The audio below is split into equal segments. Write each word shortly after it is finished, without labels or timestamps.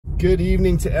Good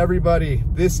evening to everybody.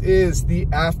 This is the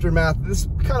aftermath. This is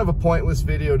kind of a pointless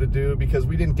video to do because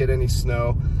we didn't get any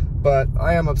snow, but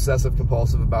I am obsessive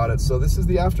compulsive about it. So this is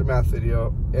the aftermath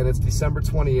video, and it's December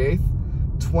 28th,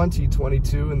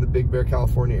 2022 in the Big Bear,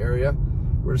 California area.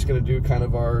 We're just gonna do kind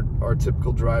of our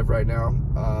typical drive right now.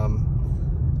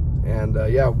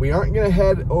 Yeah, we aren't gonna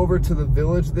head over to the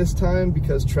village this time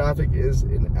because traffic is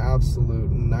an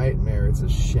absolute nightmare. It's a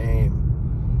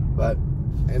shame. But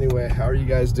anyway, how are you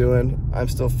guys doing? I'm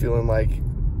still feeling like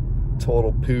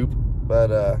total poop,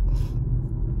 but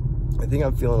I think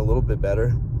I'm feeling a little bit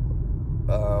better.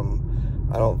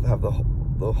 I don't have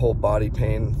the whole body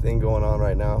pain thing going on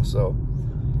right now, so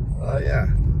yeah.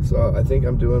 So I think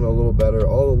I'm doing a little better.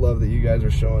 All the love that you guys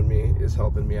are showing me is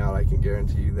helping me out. I can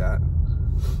guarantee you that.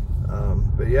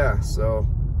 But yeah,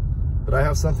 but I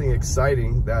have something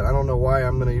exciting that I don't know why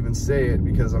I'm gonna even say it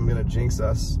because I'm gonna jinx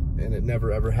us, and it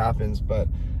never ever happens. But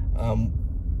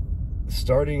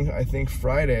starting I think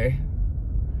Friday,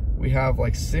 we have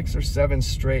like 6 or 7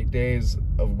 straight days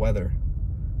of weather,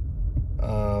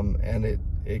 and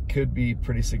it could be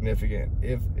pretty significant.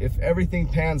 If everything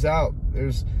pans out,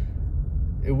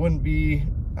 it wouldn't be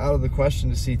out of the question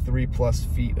to see 3+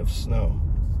 feet of snow.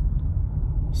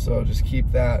 So just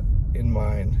keep that in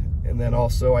mind. And then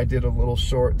also I did a little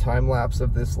short time lapse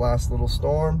of this last little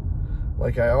storm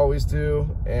like I always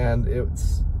do, and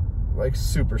it's like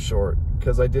super short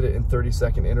because I did it in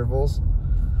 30-second intervals.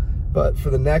 But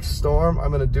for the next storm,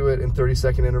 I'm gonna do it in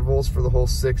 30-second intervals for the whole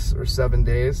 6 or 7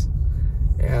 days.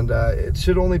 And it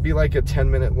should only be like a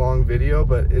 10-minute long video,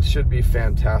 but it should be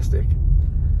fantastic.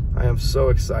 I am so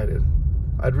excited.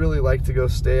 I'd really like to go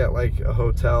stay at like a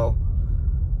hotel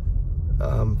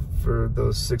for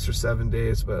those 6 or 7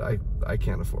 days, but I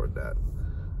can't afford that.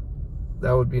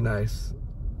 That would be nice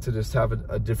to just have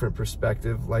a different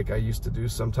perspective like I used to do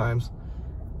sometimes,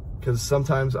 because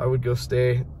sometimes I would go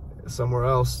stay somewhere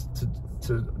else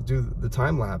to do the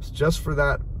time lapse just for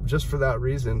that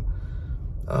reason.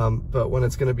 But when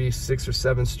it's going to be 6 or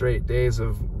 7 straight days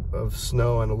of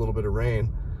snow and a little bit of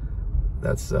rain,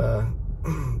 that's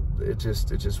it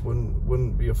just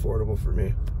wouldn't be affordable for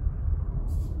me.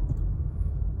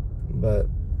 But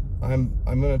I'm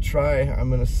gonna try. I'm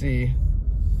gonna see.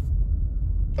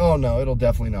 Oh no, it'll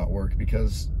definitely not work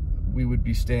because we would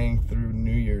be staying through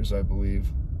New Year's, I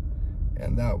believe,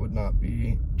 and that would not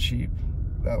be cheap.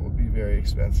 That would be very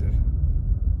expensive.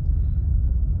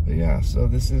 But yeah, so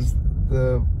this is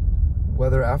the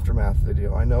weather aftermath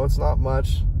video. I know it's not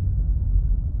much,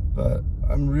 but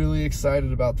I'm really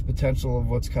excited about the potential of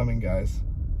what's coming, guys.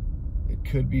 It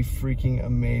could be freaking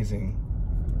amazing.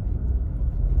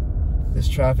 This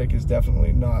traffic is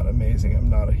definitely not amazing. I'm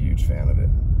not a huge fan of it.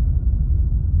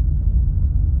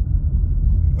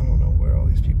 I don't know where all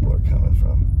these people are coming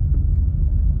from.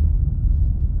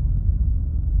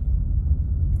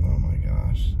 Oh my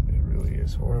gosh, it really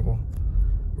is horrible.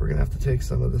 We're gonna have to take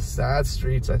some of the side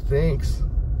streets, I think.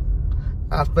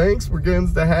 We're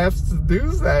going to have to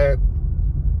do that.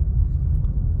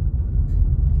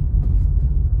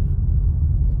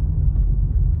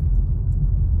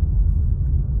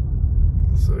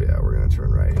 So yeah, we're gonna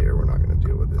turn right here. We're not gonna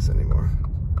deal with this anymore.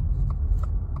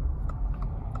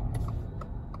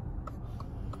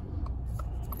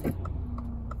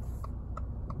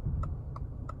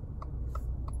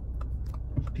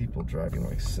 People driving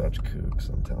like such kooks,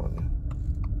 I'm telling you.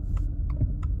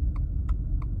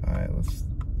 All right, let's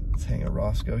hang a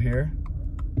Roscoe here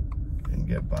and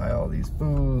get by all these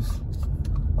foos.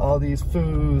 All these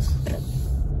foos.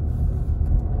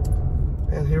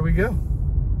 And here we go.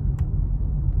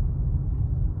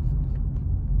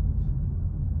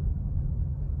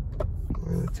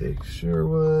 We're gonna take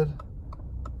Sherwood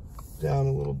down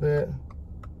a little bit.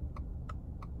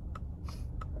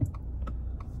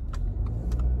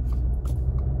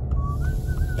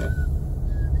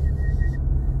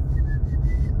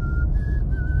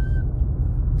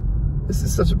 This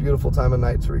is such a beautiful time of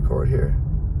night to record here.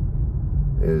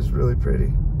 It is really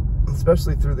pretty,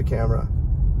 especially through the camera.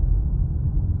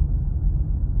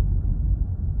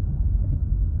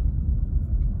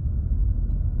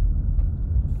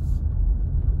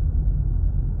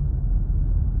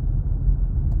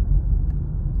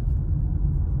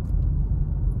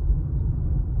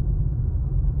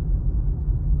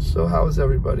 So how is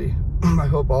everybody? I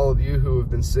hope all of you who have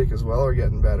been sick as well are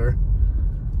getting better,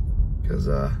 because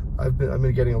I've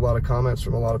been getting a lot of comments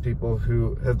from a lot of people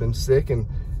who have been sick, and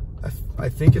I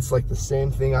think it's like the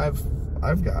same thing I've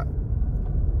got.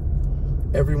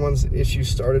 Everyone's issue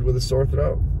started with a sore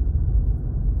throat,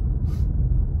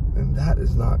 and that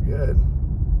is not good.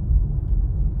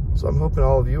 So I'm hoping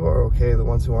all of you are okay, the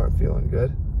ones who aren't feeling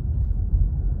good.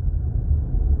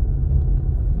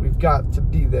 got to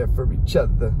be there for each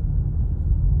other.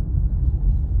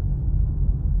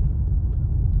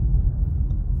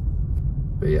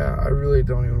 But yeah, I really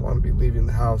don't even want to be leaving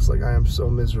the house. Like, I am so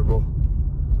miserable.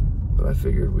 But I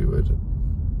figured we would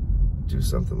do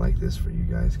something like this for you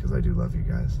guys, because I do love you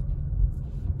guys.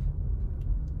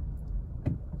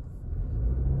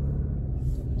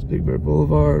 It's Big Bear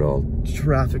Boulevard, all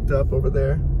trafficked up over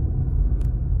there.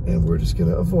 And we're just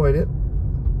gonna avoid it.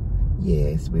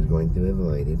 Yes, we're going to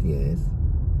avoid it, yes.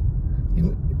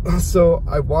 So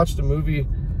I watched a movie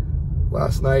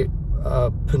last night,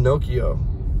 Pinocchio.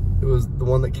 It was the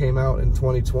one that came out in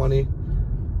 2020.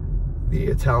 The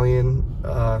Italian,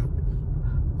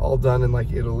 all done in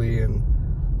like Italy, and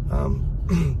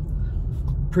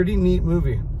pretty neat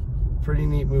movie. Pretty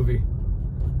neat movie.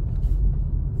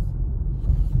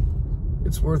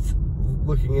 It's worth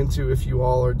looking into if you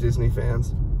all are Disney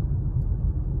fans.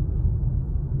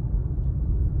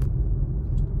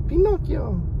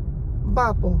 Pinocchio,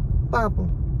 Bappo, Bappo,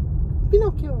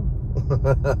 Pinocchio.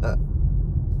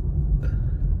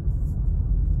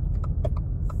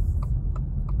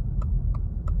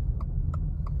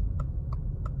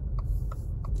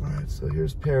 All right, so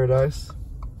here's paradise.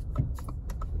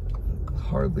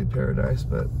 Hardly paradise,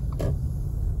 but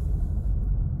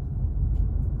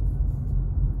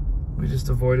we just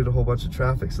avoided a whole bunch of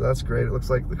traffic, so that's great. It looks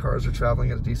like the cars are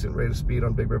traveling at a decent rate of speed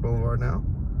on Big Bear Boulevard now.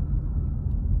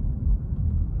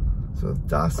 So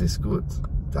das ist gut.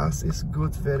 Das ist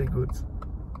gut, very good.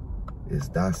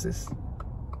 Das ist.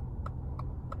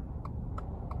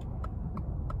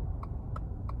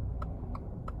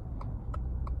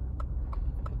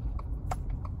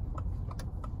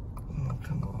 Oh,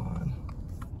 come on.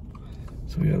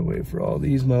 So we gotta wait for all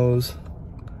these mows.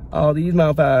 All these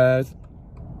mofos.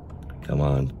 Come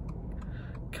on.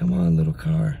 Come on, little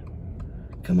car.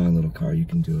 Come on, little car, you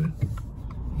can do it.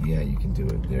 Yeah, you can do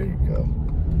it. There you go.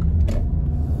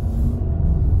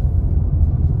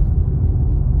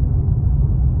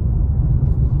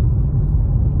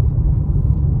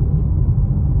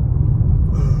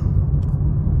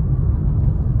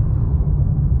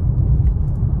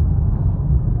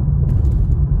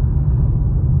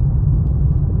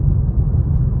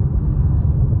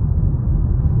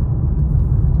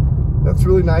 That's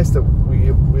really nice that we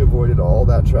avoided all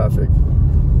that traffic.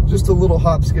 Just a little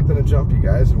hop, skip, and a jump, you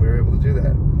guys, and we were able to do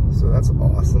that. So that's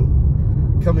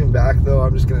awesome. Coming back, though,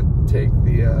 I'm just going to take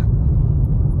the,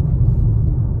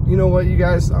 you know what, you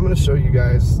guys? I'm going to show you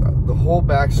guys the whole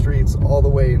back streets all the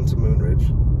way into Moonridge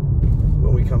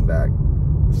when we come back.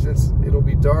 Since it'll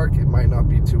be dark, it might not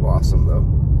be too awesome, though.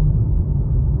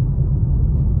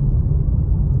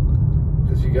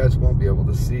 Because you guys won't be able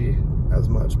to see as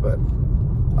much, but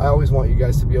I always want you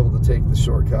guys to be able to take the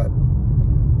shortcut,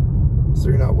 so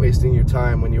you're not wasting your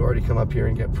time when you already come up here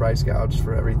and get price gouged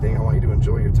for everything. I want you to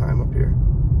enjoy your time up here.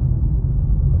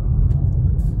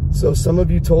 So some of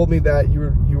you told me that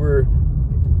you were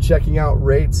checking out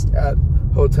rates at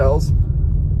hotels.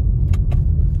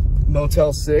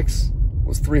 Motel 6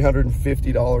 was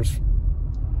 $350.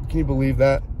 Can you believe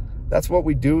that? That's what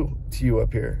we do to you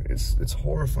up here. It's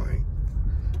horrifying.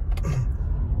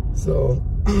 So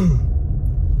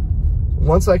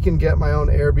once I can get my own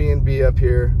Airbnb up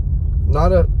here,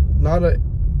 not a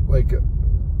like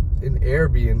an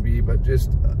Airbnb, but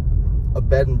just a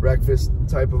bed and breakfast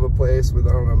type of a place with,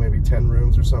 I don't know, maybe 10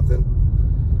 rooms or something,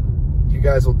 you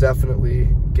guys will definitely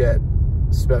get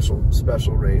special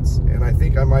rates. And I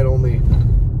think I might only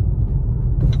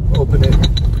open it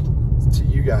to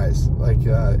you guys. Like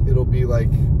it'll be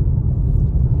like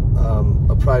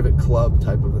a private club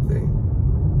type of a thing,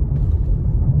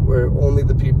 where only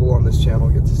the people on this channel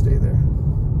get to stay there.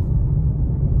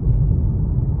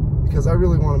 Because I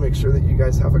really want to make sure that you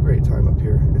guys have a great time up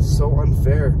here. It's so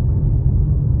unfair.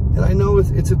 And I know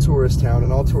it's a tourist town,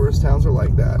 and all tourist towns are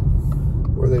like that,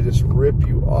 where they just rip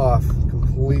you off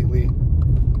completely,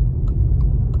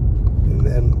 and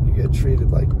then you get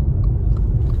treated like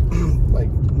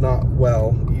not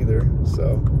well either.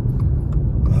 So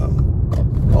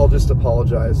I'll just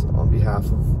apologize on behalf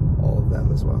of all of them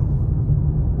as well.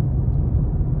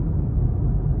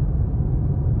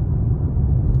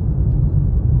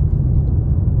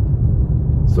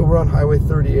 So we're on Highway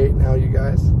 38 now, you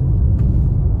guys.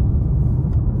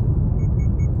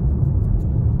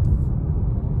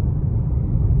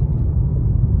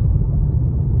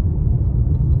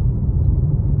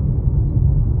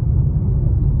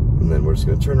 And then we're just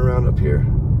going to turn around up here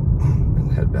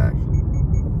and head back.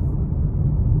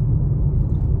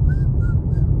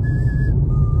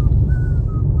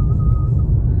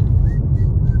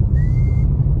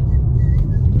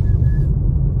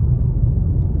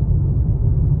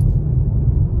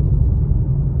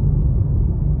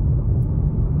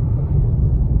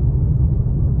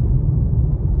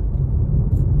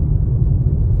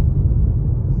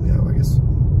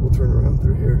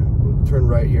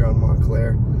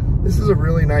 Montclair. This is a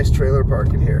really nice trailer park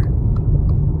in here.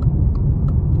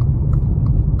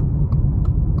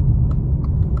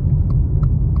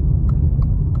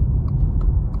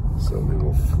 So we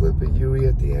will flip a U-ey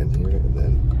at the end here, and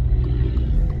then,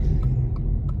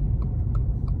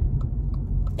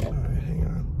 all right, hang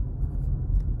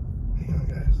on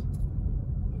guys.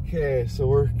 Okay, so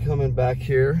we're coming back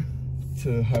here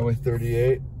to Highway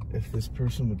 38. If this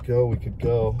person would go, we could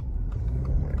go.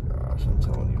 Oh my gosh, I'm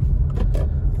telling you,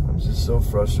 I'm just so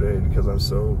frustrated because I'm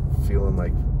so feeling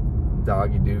like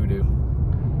doggy doo-doo.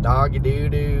 Doggy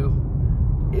doo-doo,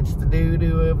 it's the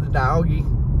doo-doo of the doggy.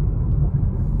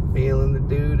 Feeling the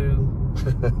doo-doo.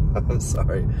 I'm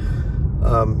sorry.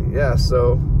 Yeah,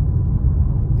 so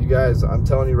you guys, I'm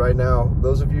telling you right now,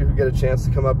 those of you who get a chance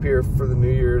to come up here for the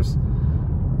New Year's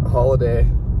holiday,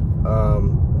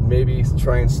 maybe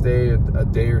try and stay a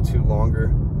day or two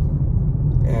longer,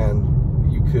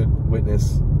 and you could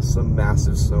witness some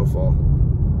massive snowfall.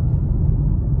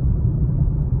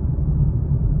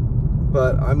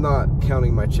 But I'm not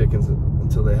counting my chickens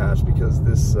until they hatch, because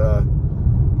this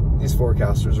these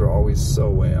forecasters are always so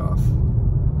way off.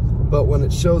 But when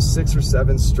it shows 6 or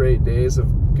 7 straight days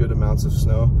of good amounts of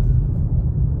snow,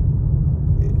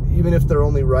 even if they're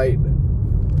only right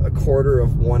a quarter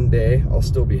of one day, I'll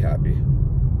still be happy.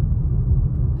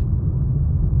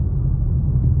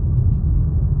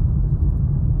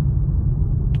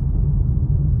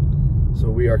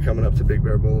 So we are coming up to Big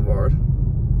Bear Boulevard,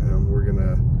 and we're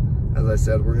gonna, as I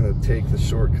said, we're gonna take the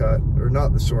shortcut, or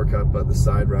not the shortcut, but the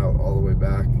side route all the way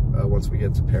back once we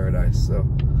get to Paradise. So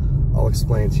I'll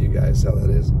explain to you guys how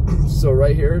that is. So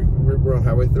right here, we're on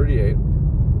Highway 38,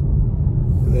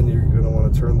 and then you're gonna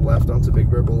wanna turn left onto Big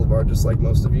Bear Boulevard, just like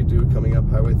most of you do, coming up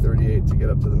Highway 38 to get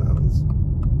up to the mountains.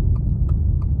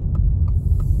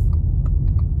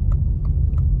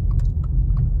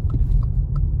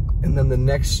 And then the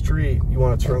next street you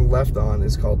wanna turn left on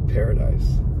is called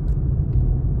Paradise.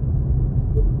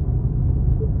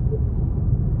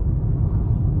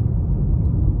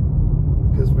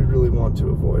 Because we really want to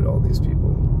avoid all these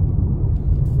people.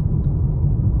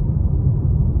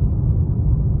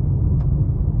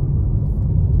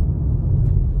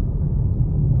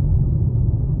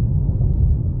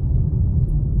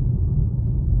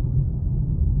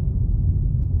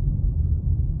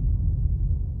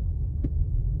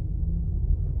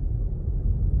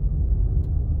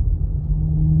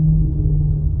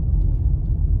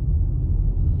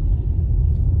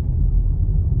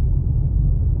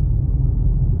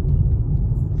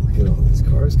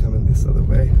 Cars coming this other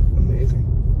way. Amazing.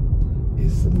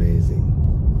 It's amazing.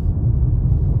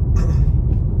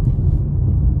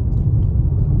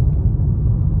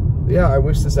 Yeah, I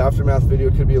wish this aftermath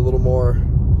video could be a little more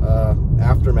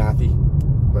aftermathy,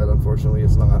 but unfortunately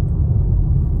it's not.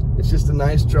 It's just a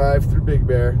nice drive through Big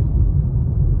Bear.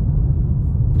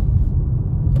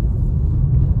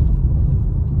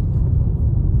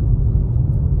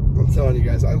 I'm telling you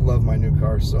guys, I love my new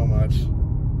car so much.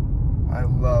 I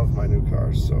love my new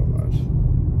car so much.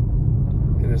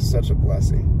 It is such a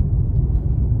blessing.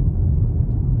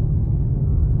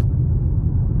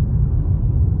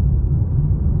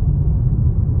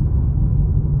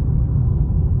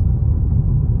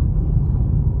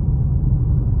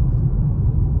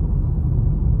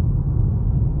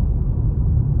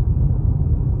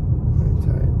 Hang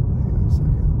tight. Hang on a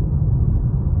second.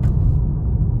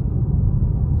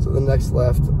 So the next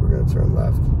left, we're going to turn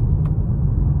left.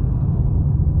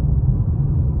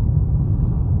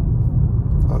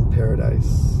 On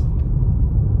Paradise.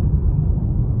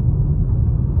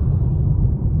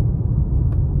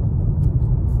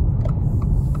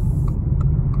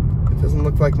 It doesn't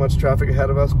look like much traffic ahead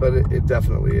of us, but it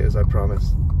definitely is, I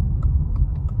promise.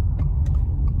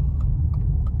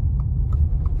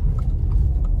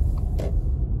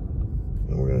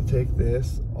 And we're gonna take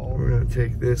this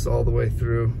all the way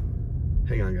through.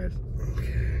 Hang on, guys.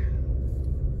 Okay.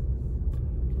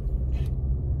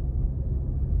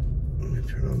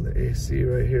 Turn on the AC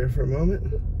right here for a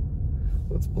moment.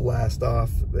 Let's blast off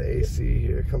the AC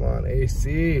here. Come on,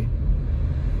 AC.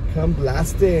 Come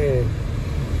blasting.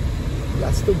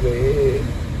 Blast away.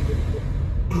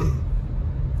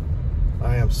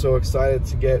 I am so excited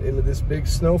to get into this big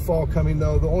snowfall coming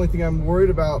though. The only thing I'm worried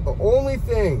about,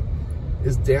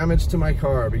 is damage to my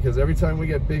car, because every time we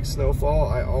get big snowfall,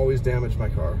 I always damage my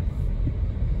car.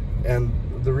 And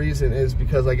the reason is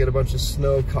because I get a bunch of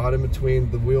snow caught in between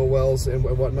the wheel wells and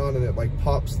whatnot, and it like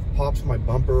pops my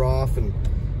bumper off and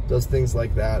does things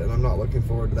like that, and I'm not looking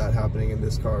forward to that happening in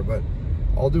this car, but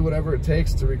I'll do whatever it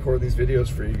takes to record these videos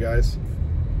for you guys.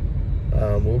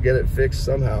 We'll get it fixed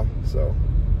somehow, so,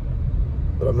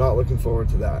 but I'm not looking forward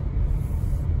to that.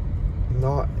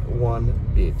 Not one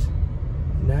bit.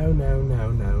 No, no,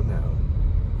 no, no, no.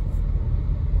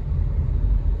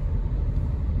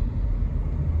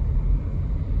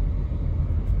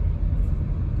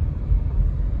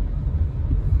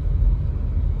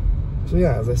 So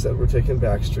yeah, as I said, we're taking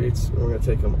back streets, and we're gonna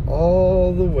take them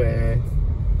all the way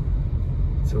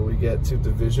till we get to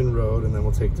Division Road, and then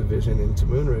we'll take Division into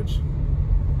Moonridge.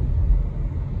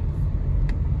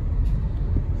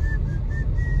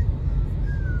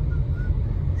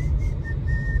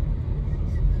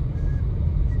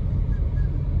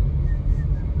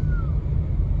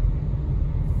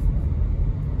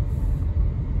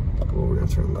 Well, we're gonna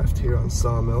turn left here on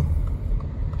Sawmill.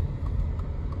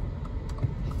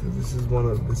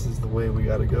 This is the way we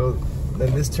gotta go.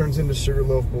 Then this turns into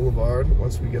Sugarloaf Boulevard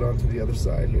once we get onto the other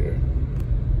side here.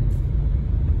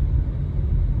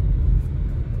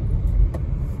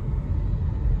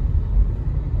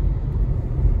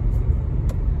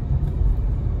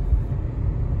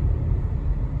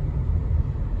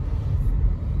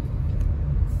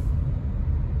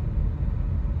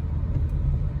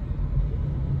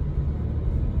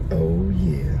 Oh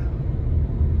yeah.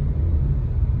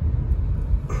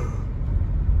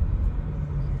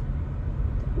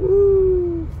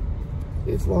 Woo!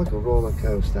 It's like a roller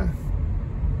coaster.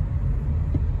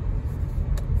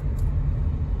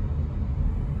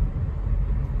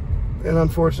 And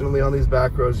unfortunately on these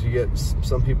back roads you get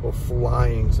some people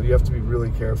flying, so you have to be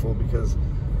really careful because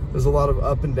there's a lot of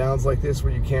up and downs like this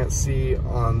where you can't see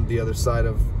on the other side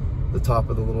of the top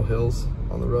of the little hills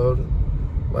on the road,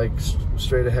 like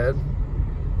straight ahead.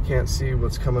 Can't see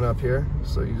what's coming up here,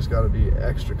 so you just got to be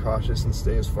extra cautious and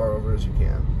stay as far over as you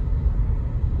can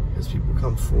because people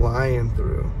come flying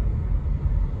through.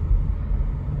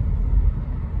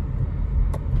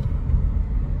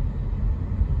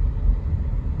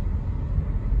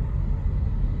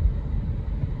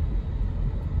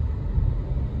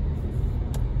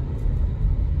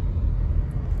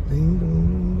 Ding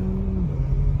dong.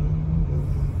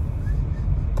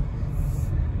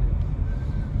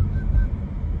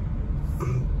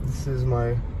 This is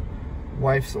my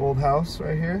wife's old house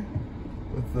right here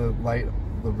with the light,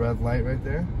 the red light right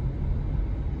there.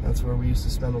 That's where we used to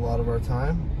spend a lot of our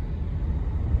time.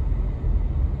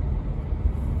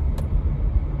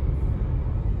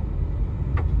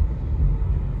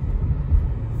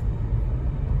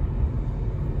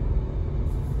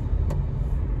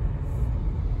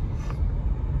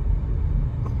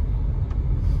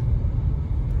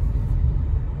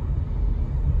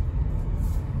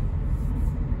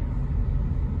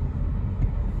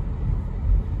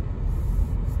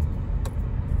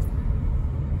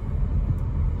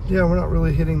 Yeah, we're not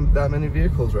really hitting that many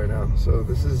vehicles right now, so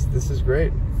this is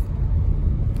great.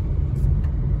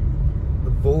 The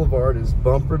boulevard is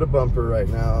bumper to bumper right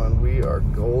now, and we are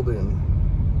golden.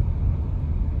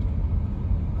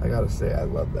 I gotta say, I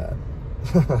love that.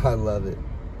 I love it.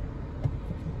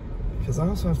 Because I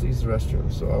also have to use the restroom,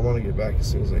 so I want to get back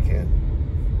as soon as I can.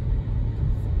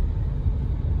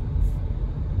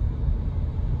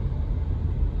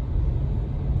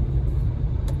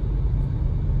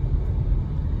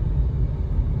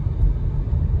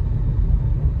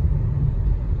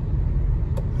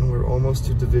 Almost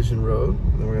to Division Road,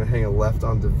 and then we're going to hang a left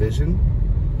on Division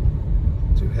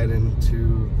to head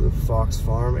into the Fox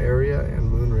Farm area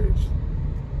and Moonridge.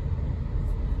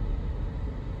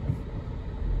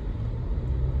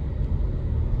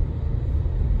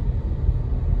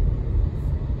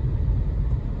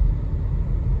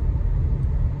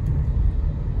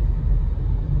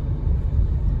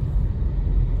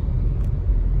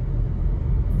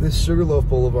 This Sugarloaf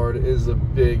Boulevard is a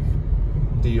big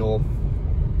deal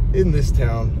in this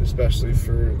town, especially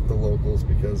for the locals,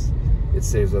 because it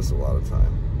saves us a lot of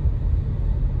time.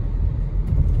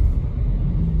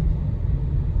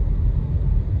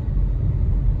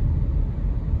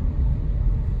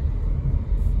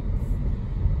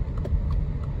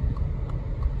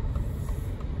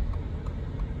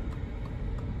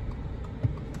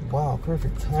 Wow,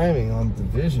 perfect timing on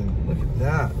Division. Look at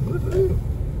that. Woohoo.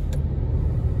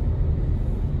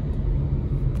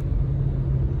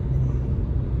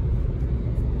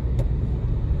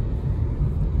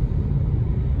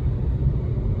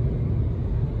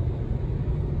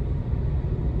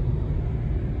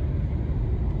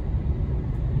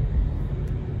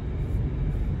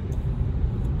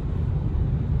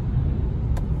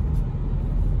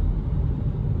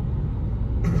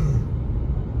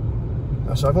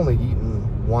 So I've only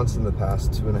eaten once in the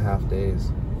past 2.5 days,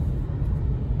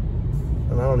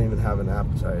 and I don't even have an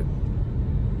appetite.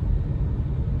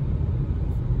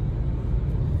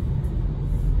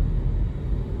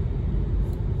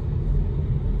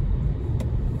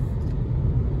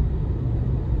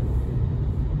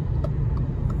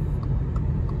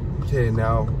 Okay,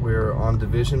 now we're on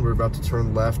Division. We're about to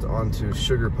turn left onto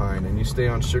Sugar Pine, and you stay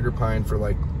on Sugar Pine for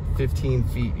like 15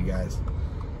 feet, you guys.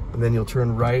 And then you'll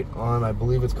turn right on, I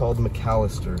believe it's called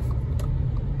McAllister.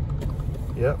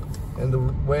 Yep. And the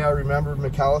way I remember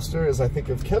McAllister is I think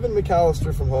of Kevin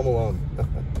McAllister from Home Alone.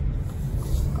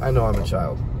 I know I'm a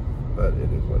child, but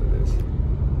it is what it is.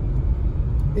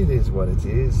 It is what it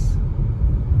is.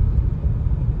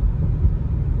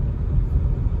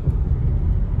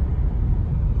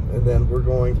 And then we're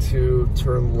going to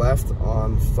turn left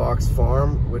on Fox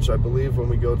Farm, which I believe when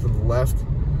we go to the left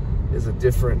is a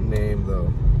different name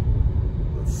though.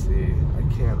 Let's see, I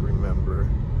can't remember.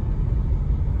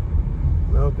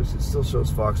 Nope, it still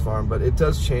shows Fox Farm, but it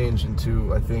does change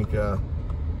into, I think,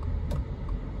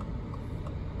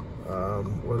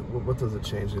 what does it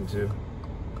change into?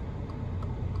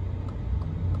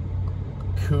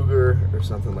 Cougar or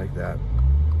something like that.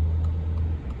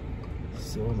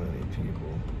 So many people.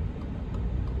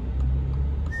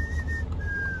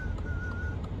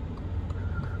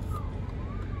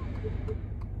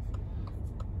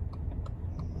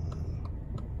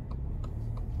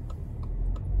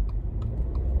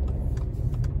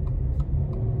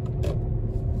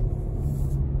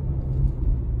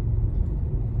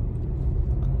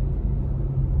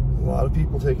 A lot of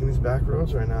people taking these back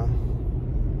roads right now.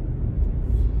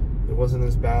 It wasn't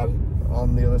as bad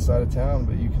on the other side of town,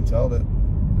 but you can tell that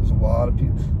there's a lot of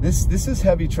people. This is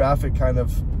heavy traffic kind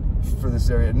of for this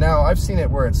area. Now, I've seen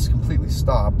it where it's completely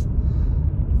stopped,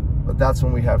 but that's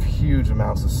when we have huge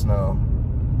amounts of snow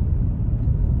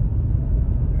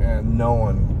and no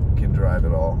one can drive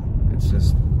at all. It's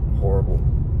just horrible.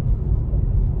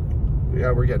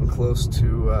 Yeah, we're getting close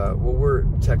to, well, we're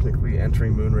technically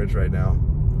entering Moonridge right now.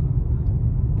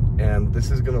 And this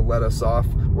is gonna let us off.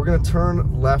 We're gonna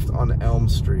turn left on Elm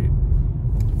Street.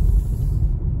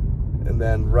 And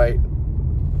then right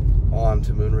on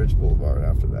to Moonridge Boulevard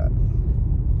after that.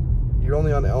 You're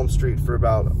only on Elm Street for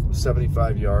about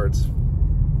 75 yards.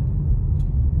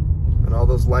 And all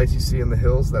those lights you see in the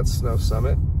hills, that's Snow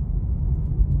Summit.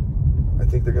 I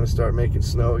think they're gonna start making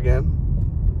snow again.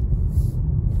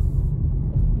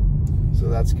 So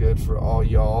that's good for all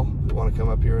y'all who wanna come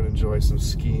up here and enjoy some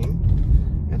skiing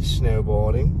and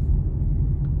snowboarding.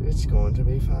 It's going to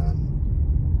be fun.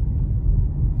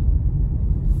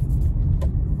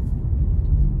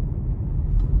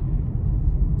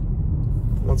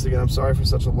 Once again, I'm sorry for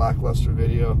such a lackluster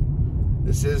video.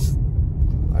 This is,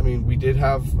 I mean, we did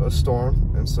have a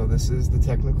storm, and so this is the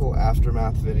technical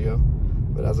aftermath video.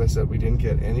 But as I said, we didn't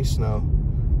get any snow.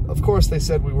 Of course, they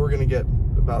said we were gonna get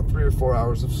about 3 or 4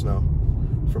 hours of snow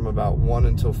from about 1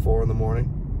 until 4 in the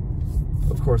morning.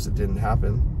 Of course, it didn't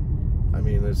happen. I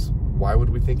mean, why would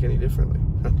we think any differently?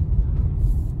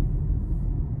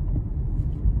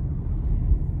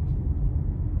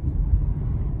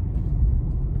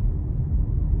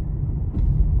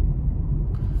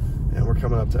 And we're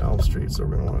coming up to Elm Street, so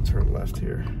we're gonna wanna turn left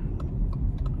here.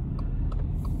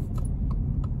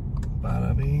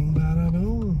 Bada bing, bada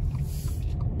boom.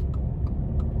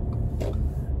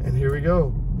 And here we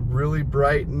go. Really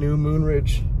bright new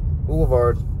Moonridge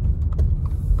Boulevard.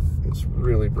 It's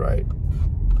really bright.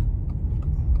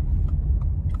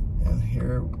 And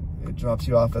here it drops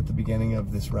you off at the beginning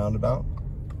of this roundabout.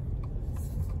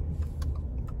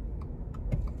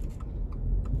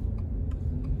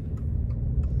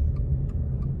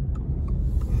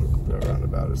 The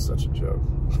roundabout is such a joke.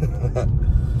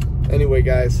 Anyway,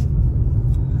 guys,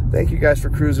 thank you guys for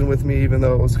cruising with me, even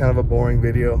though it was kind of a boring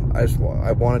video.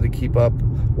 I wanted to keep up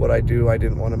what I do. I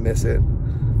didn't want to miss it.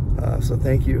 So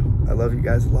thank you. I love you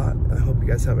guys a lot. I hope you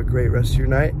guys have a great rest of your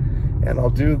night. And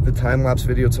I'll do the time-lapse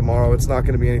video tomorrow. It's not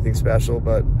going to be anything special,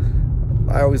 but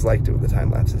I always like doing the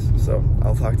time-lapses. So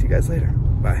I'll talk to you guys later.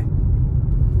 Bye.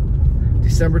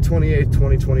 December 28th,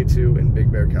 2022 in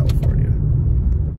Big Bear, California.